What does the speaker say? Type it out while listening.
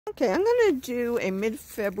Okay, I'm going to do a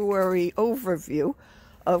mid-February overview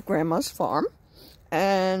of Grandma's farm.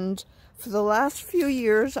 And for the last few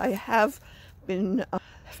years, I have been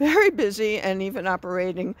very busy and even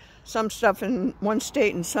operating some stuff in one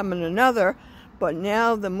state and some in another. But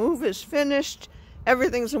now the move is finished.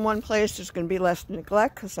 Everything's in one place. There's going to be less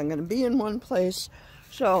neglect because I'm going to be in one place.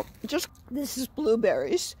 So this is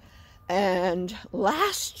blueberries. And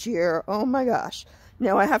last year, oh my gosh.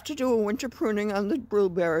 Now I have to do a winter pruning on the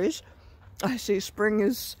blueberries. I see spring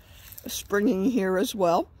is springing here as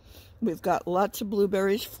well. We've got lots of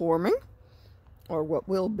blueberries forming, or what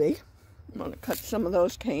will be. I'm going to cut some of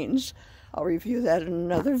those canes. I'll review that in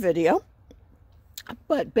another video.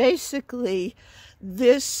 But basically,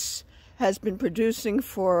 this has been producing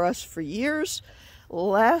for us for years.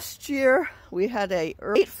 Last year, we had a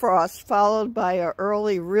late frost followed by an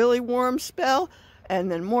early really warm spell, and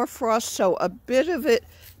then more frost, so a bit of it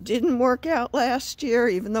didn't work out last year,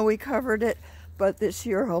 even though we covered it. But this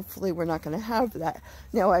year, hopefully, we're not going to have that.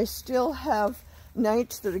 Now, I still have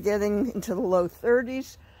nights that are getting into the low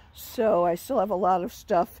 30s, so I still have a lot of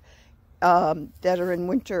stuff that are in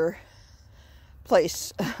winter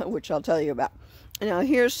place, which I'll tell you about. Now,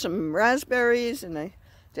 here's some raspberries, and I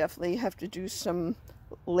definitely have to do some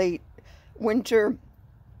late winter,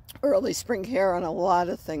 early spring care on a lot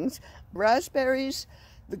of things. Raspberries,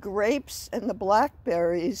 the grapes, and the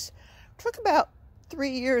blackberries took about 3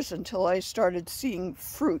 years until I started seeing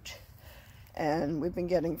fruit, and we've been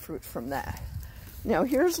getting fruit from that. Now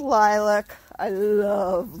here's lilac. I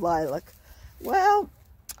love lilac. Well,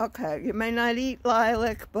 okay, you may not eat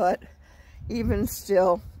lilac, but even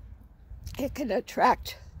still, it can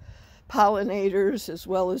attract pollinators as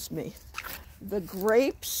well as me. The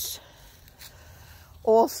grapes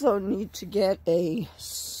also need to get a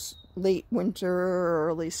late winter,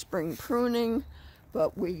 early spring pruning,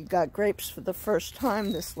 but we got grapes for the first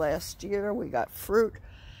time this last year. We got fruit,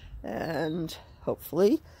 and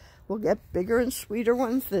hopefully we'll get bigger and sweeter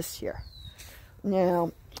ones this year.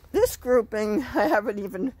 Now, this grouping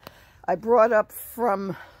I brought up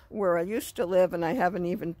from where I used to live, and I haven't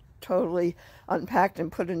even totally unpacked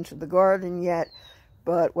and put into the garden yet.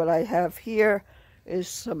 But what I have here is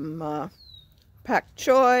some pak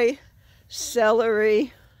choi,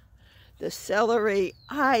 celery. The celery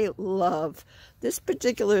I love. This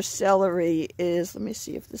particular celery is, let me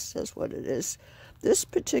see if this says what it is. This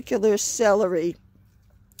particular celery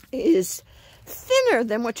is thinner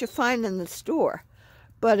than what you find in the store,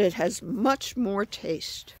 but it has much more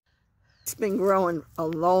taste. It's been growing a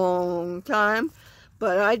long time,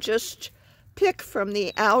 but I just pick from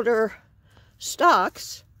the outer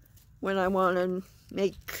stalks when I want to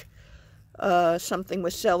make something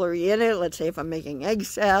with celery in it. Let's say if I'm making egg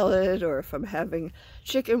salad, or if I'm having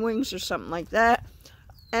chicken wings or something like that.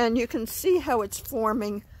 And you can see how it's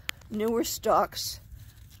forming newer stalks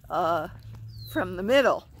from the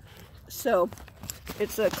middle. So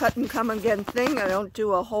it's a cut and come again thing. I don't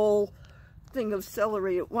do a whole thing of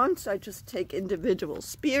celery at once. I just take individual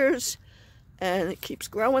spears, and it keeps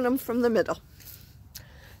growing them from the middle.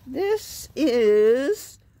 This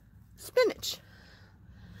is spinach.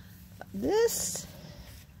 This,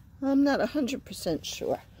 I'm not 100%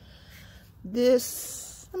 sure.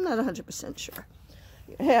 This, I'm not 100% sure.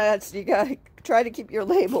 Yeah, you gotta try to keep your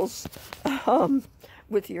labels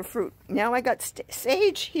with your fruit. Now I got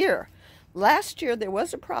sage here. Last year there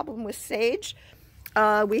was a problem with sage.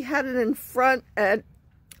 We had it in front, and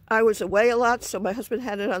I was away a lot, so my husband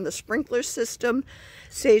had it on the sprinkler system.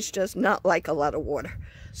 Sage does not like a lot of water.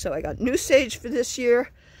 So I got new sage for this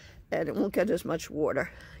year, and it won't get as much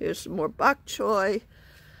water. Here's some more bok choy,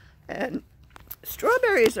 and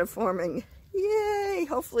strawberries are forming. Yay!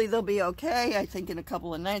 Hopefully they'll be okay. I think in a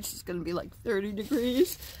couple of nights it's going to be like 30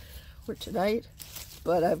 degrees for tonight.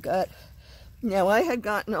 But now I had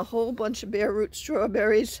gotten a whole bunch of bare root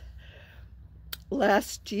strawberries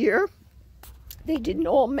last year. They didn't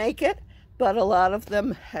all make it, but a lot of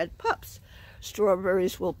them had pups.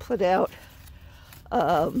 Strawberries will put out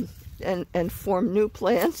and form new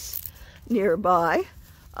plants nearby.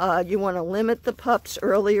 You want to limit the pups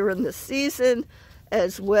earlier in the season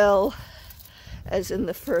as well as in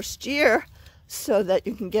the first year, so that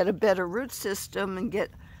you can get a better root system and get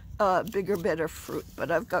bigger, better fruit. But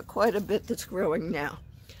I've got quite a bit that's growing now.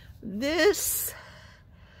 This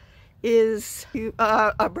is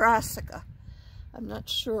a brassica. I'm not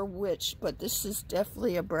sure which, but this is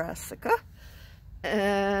definitely a brassica.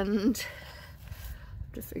 And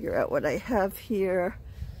to figure out what I have here,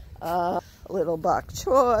 a little bok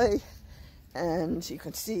choy, and you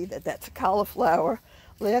can see that that's a cauliflower.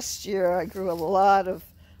 Last year I grew a lot of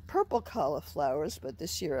purple cauliflowers, but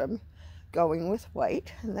this year I'm going with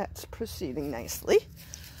white, and that's proceeding nicely.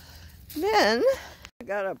 Then I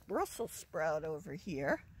got a Brussels sprout over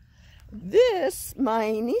here. This,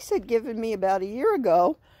 my niece had given me about a year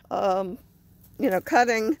ago,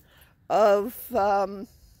 cutting of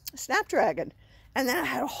snapdragon. And then I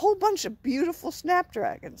had a whole bunch of beautiful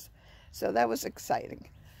snapdragons. So that was exciting.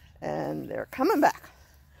 And they're coming back.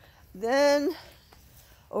 Then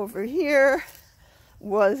over here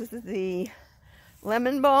was the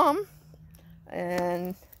lemon balm.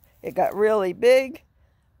 And it got really big,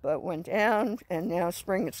 but went down. And now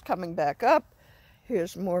spring is coming back up.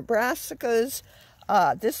 Here's more brassicas.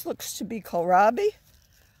 This looks to be kohlrabi.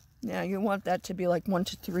 Now you want that to be like 1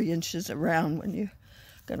 to 3 inches around when you're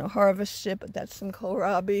gonna harvest it, but that's some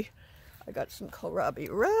kohlrabi. I got some kohlrabi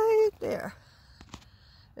right there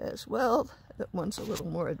as well. That one's a little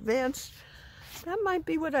more advanced. That might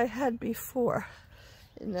be what I had before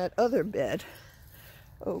in that other bed.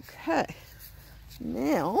 Okay,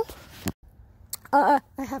 now I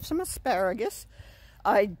have some asparagus.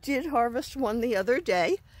 I did harvest one the other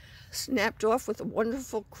day, snapped off with a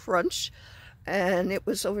wonderful crunch, and it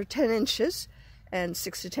was over 10 inches, and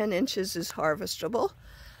 6 to 10 inches is harvestable.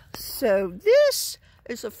 So this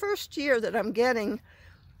is the first year that I'm getting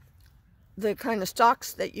the kind of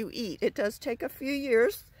stalks that you eat. It does take a few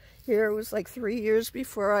years. Here it was like 3 years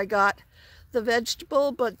before I got the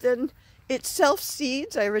vegetable, but then it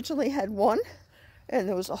self-seeds. I originally had one, and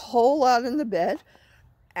there was a whole lot in the bed,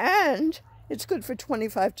 and it's good for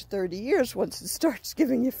 25 to 30 years once it starts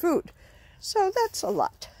giving you food. So that's a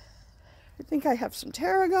lot. I think I have some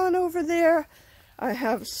tarragon over there. I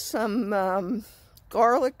have some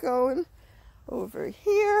garlic going over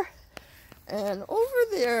here. And over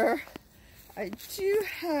there, I do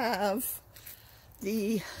have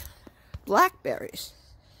the blackberries.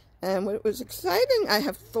 And what was exciting, I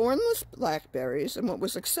have thornless blackberries. And what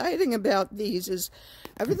was exciting about these is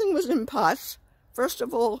everything was in pots. First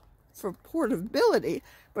of all, for portability,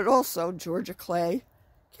 but also Georgia clay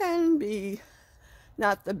can be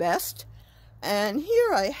not the best. And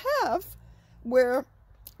here I have where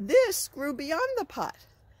this grew beyond the pot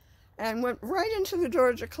and went right into the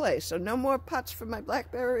Georgia clay. So no more pots for my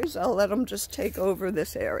blackberries. I'll let them just take over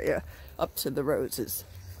this area up to the roses.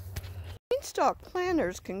 Beanstalk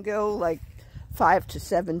planters can go like 5 to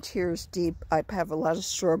 7 tiers deep. I have a lot of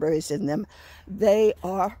strawberries in them. They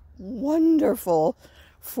are wonderful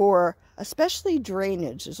for especially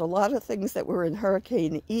drainage. There's a lot of things that were in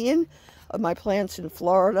Hurricane Ian of my plants in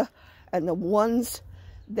Florida, and the ones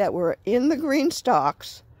that were in the green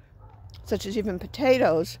stalks, such as even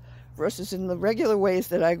potatoes, versus in the regular ways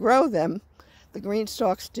that I grow them, the green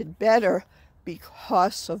stalks did better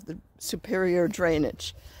because of the superior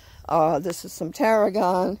drainage. This is some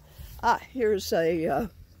tarragon. Here's a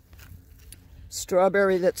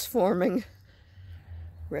strawberry that's forming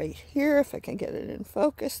right here, if I can get it in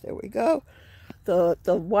focus. There we go. The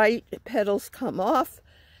white petals come off,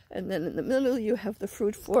 and then in the middle you have the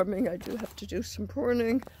fruit forming. I do have to do some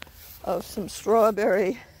pruning of some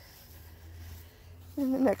strawberry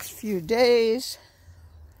in the next few days.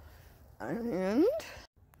 And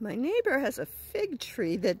my neighbor has a fig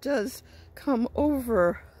tree that does come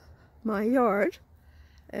over my yard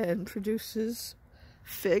and produces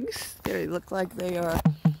figs. They look like they are,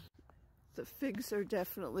 the figs are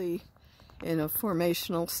definitely in a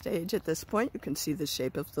formational stage at this point. You can see the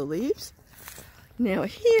shape of the leaves. Now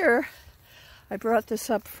here, I brought this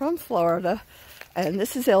up from Florida, and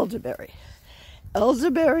this is elderberry.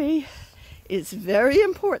 Elderberry is very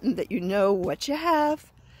important that you know what you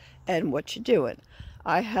have and what you're doing.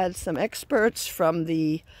 I had some experts from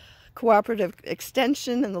the Cooperative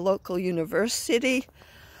Extension and the local university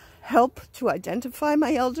help to identify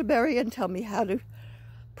my elderberry and tell me how to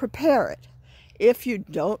prepare it. If you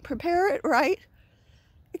don't prepare it right,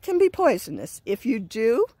 it can be poisonous. If you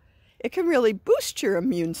do, it can really boost your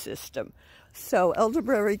immune system. So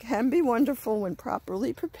elderberry can be wonderful when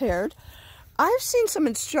properly prepared. I've seen some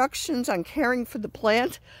instructions on caring for the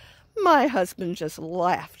plant. My husband just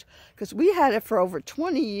laughed because we had it for over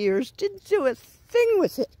 20 years, didn't do a thing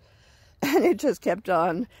with it. And it just kept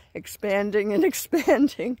on expanding and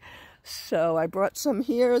expanding. So I brought some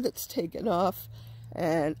here that's taken off,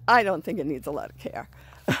 and I don't think it needs a lot of care.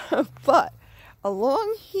 But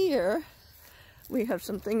along here, we have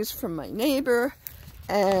some things from my neighbor,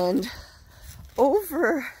 and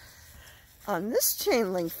over on this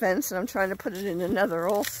chain link fence, and I'm trying to put it in another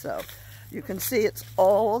also, you can see it's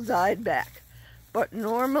all died back. But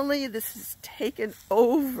normally this is taken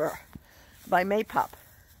over by maypop,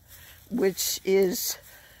 which is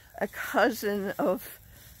a cousin of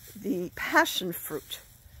the passion fruit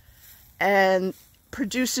and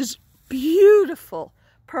produces beautiful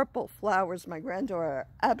purple flowers. My granddaughter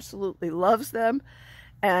absolutely loves them,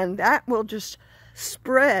 and that will just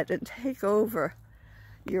spread and take over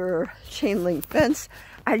your chain link fence.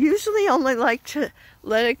 I usually only like to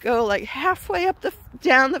let it go like halfway up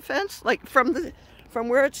down the fence, like from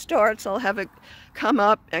where it starts. I'll have it come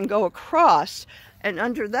up and go across, and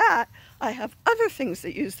under that I have other things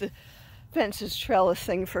that use the fences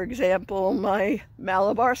trellising. For example, my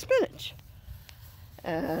Malabar spinach.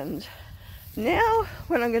 And now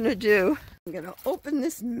what I'm going to do, I'm going to open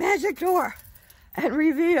this magic door and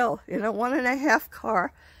reveal in a 1.5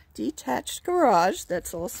 car detached garage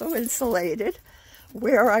that's also insulated,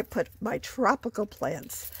 where I put my tropical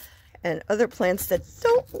plants and other plants that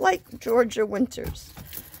don't like Georgia winters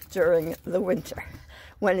during the winter.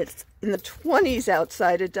 When it's in the 20s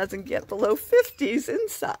outside, it doesn't get below 50s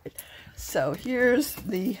inside. So here's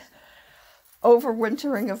the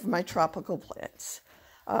overwintering of my tropical plants.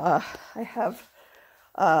 I have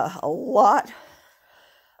a lot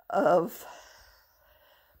of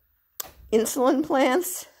insulin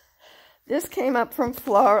plants. This came up from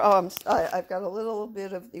Florida. I've got a little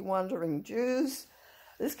bit of the Wandering Jews.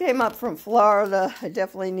 This came up from Florida. I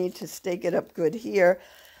definitely need to stake it up good here.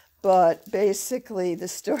 But basically,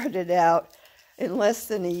 this started out in less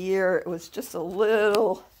than a year. It was just a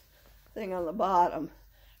little thing on the bottom.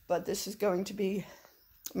 But this is going to be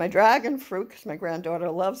my dragon fruit, because my granddaughter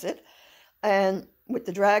loves it. And with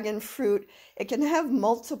the dragon fruit, it can have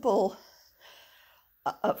multiple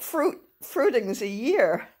fruitings a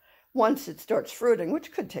year once it starts fruiting,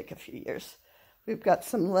 which could take a few years. We've got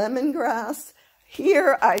some lemongrass.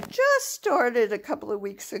 Here, I just started a couple of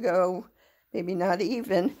weeks ago, maybe not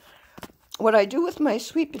even. What I do with my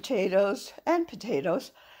sweet potatoes and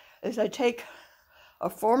potatoes is I take a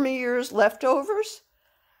former year's leftovers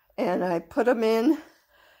and I put them in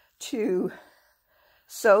to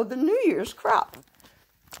sow the New Year's crop.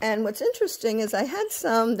 And what's interesting is I had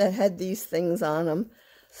some that had these things on them.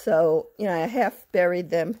 So, you know, I half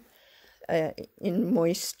buried them in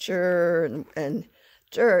moisture and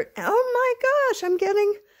dirt. Oh my gosh, I'm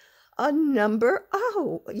getting a number.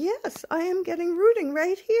 Oh, yes, I am getting rooting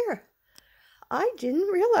right here. I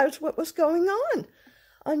didn't realize what was going on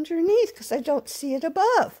underneath because I don't see it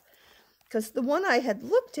above. Because the one I had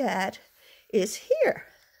looked at is here.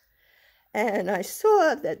 And I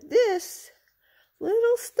saw that this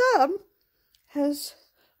little stub has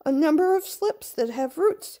a number of slips that have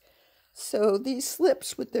roots. So these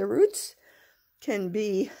slips with their roots can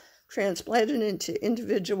be transplanted into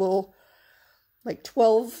individual, like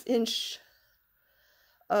 12-inch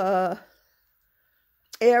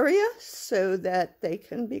area so that they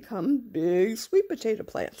can become big sweet potato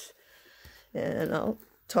plants. And I'll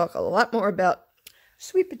talk a lot more about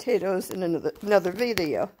sweet potatoes in another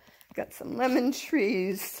video. Got some lemon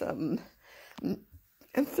trees, and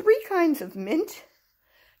 3 kinds of mint: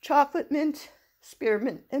 chocolate mint,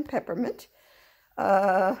 spearmint, and peppermint.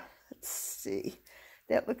 Let's see.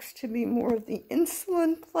 That looks to be more of the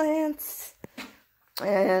insulin plants.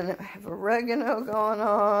 And I have oregano going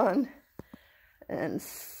on. And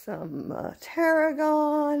some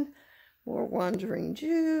tarragon. More Wandering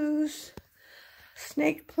Jews.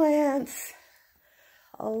 Snake plants.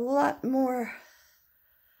 A lot more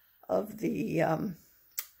of the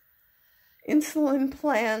insulin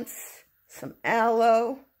plants. Some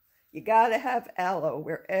aloe. You gotta have aloe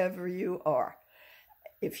wherever you are.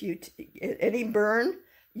 If you any burn,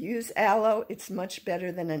 use aloe. It's much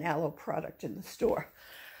better than an aloe product in the store.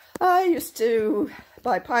 I used to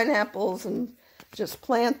buy pineapples and just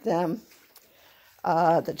plant them,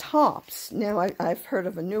 the tops. Now I've heard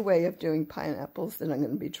of a new way of doing pineapples that I'm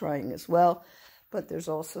going to be trying as well. But there's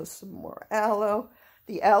also some more aloe.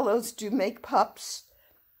 The aloes do make pups,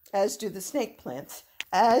 as do the snake plants,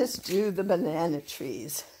 as do the banana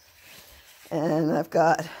trees. And I've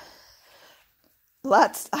got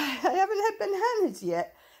lots. I haven't had bananas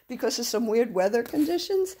yet because of some weird weather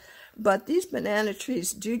conditions, but these banana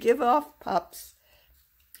trees do give off pups.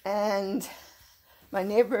 And my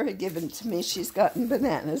neighbor had given to me, she's gotten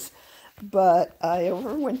bananas, but I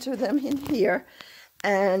overwinter them in here.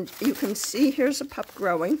 And you can see here's a pup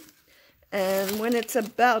growing. And when it's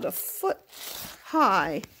about a foot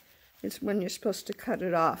high is when you're supposed to cut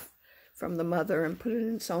it off from the mother and put it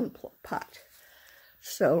in its own pot.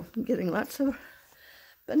 So I'm getting lots of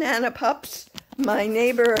banana pups. My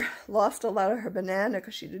neighbor lost a lot of her banana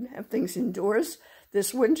because she didn't have things indoors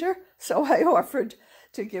this winter. So I offered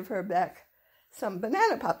to give her back some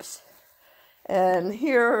banana pups. And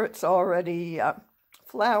here it's already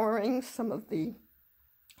flowering, some of the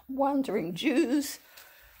Wandering Jews.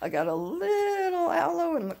 I got a little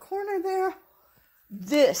aloe in the corner there.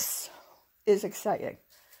 This is exciting.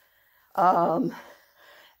 And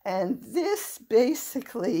this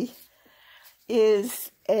basically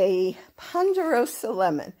is a ponderosa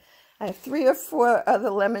lemon. I have 3 or 4 other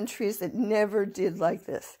lemon trees that never did like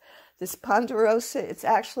this. This ponderosa, it's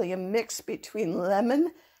actually a mix between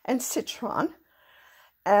lemon and citron.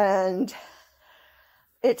 And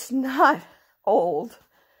it's not old,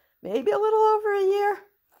 maybe a little over a year,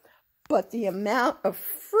 but the amount of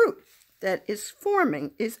fruit that is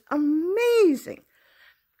forming is amazing.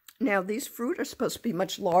 Now, these fruit are supposed to be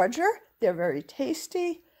much larger. They're very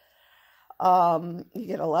tasty. You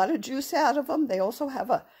get a lot of juice out of them. They also have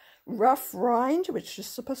a rough rind, which is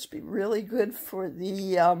supposed to be really good for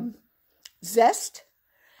the zest.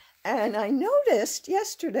 And I noticed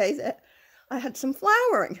yesterday that I had some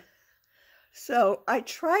flowering. So I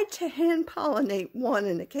tried to hand pollinate one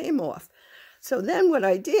and it came off. So then what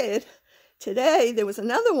I did, today there was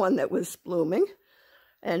another one that was blooming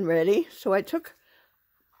and ready. So I took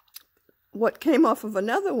what came off of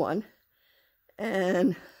another one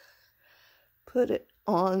and put it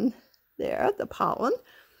on there, the pollen.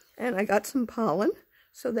 And I got some pollen.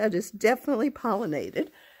 So that is definitely pollinated.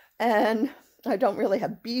 And I don't really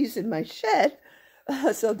have bees in my shed,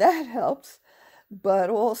 so that helps. But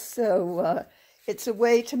also, it's a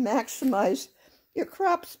way to maximize your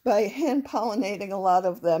crops by hand pollinating a lot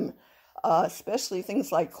of them, especially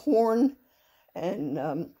things like corn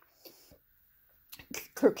and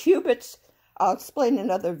cucurbits. I'll explain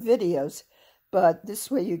in other videos, but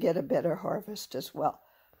this way you get a better harvest as well.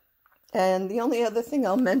 And the only other thing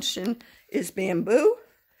I'll mention is bamboo.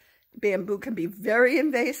 Bamboo can be very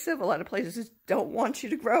invasive. A lot of places don't want you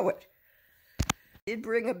to grow it. I did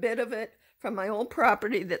bring a bit of it from my old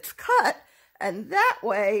property that's cut, and that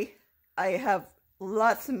way I have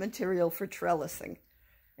lots of material for trellising.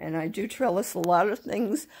 And I do trellis a lot of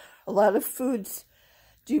things. A lot of foods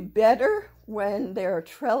do better when they're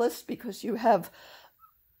trellised because you have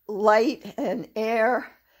light and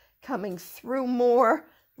air coming through more,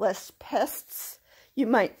 less pests.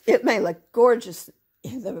 It may look gorgeous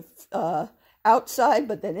in the outside,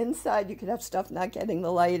 but then inside you could have stuff not getting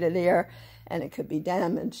the light and air, and it could be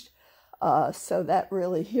damaged. So that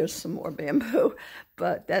really, here's some more bamboo,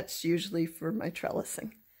 but that's usually for my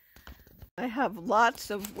trellising. I have lots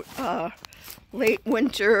of late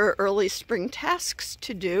winter, early spring tasks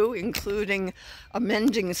to do, including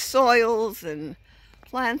amending soils and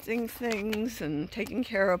planting things and taking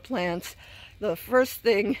care of plants. The first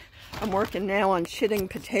thing, I'm working now on chitting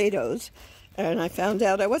potatoes, and I found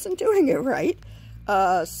out I wasn't doing it right.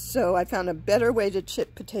 So I found a better way to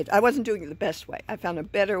chit potatoes. I wasn't doing it the best way. I found a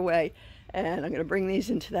better way, and I'm going to bring these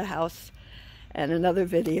into the house. And another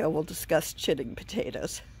video will discuss chitting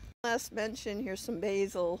potatoes. Last mention, here's some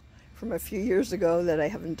basil from a few years ago that I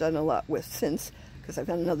haven't done a lot with since, because I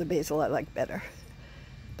found another basil I like better.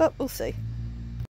 But we'll see.